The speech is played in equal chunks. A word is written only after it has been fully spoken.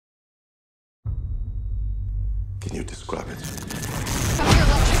Can you describe it?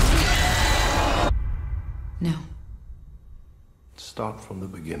 No. Start from the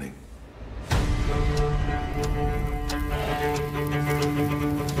beginning.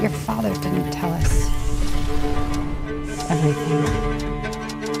 Your father didn't tell us everything.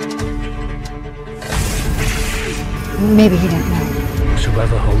 Maybe he didn't know.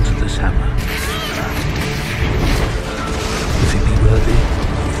 Whoever holds this hammer, if he be worthy,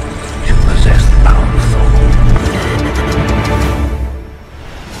 shall possess the power of Thor.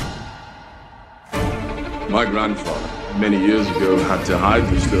 My grandfather, many years ago, had to hide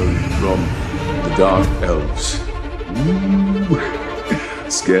the stone from the Dark Elves. Ooh.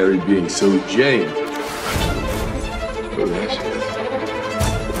 Scary being. So Jane. Oh, there she is.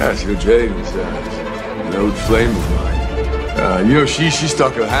 That's your Jane, is an old flame of mine. She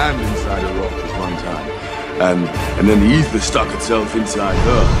stuck her hand inside a rock at one time. And then the ether stuck itself inside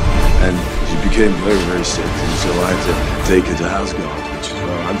her. And she became very, very sick. And so I had to take her to Asgard, which is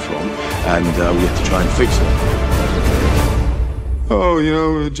where I'm from. And we had to try and fix her. Oh,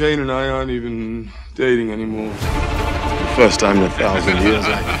 Jane and I aren't even dating anymore. For the first time in 1,000 years,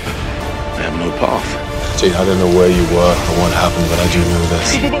 I have no path. Jane, I don't know where you were or what happened, but I do know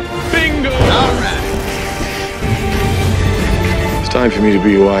this. Bingo! All right. It's time for me to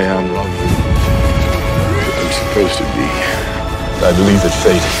be who I am, rather than who I'm supposed to be. I believe that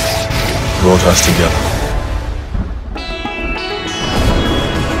fate brought us together.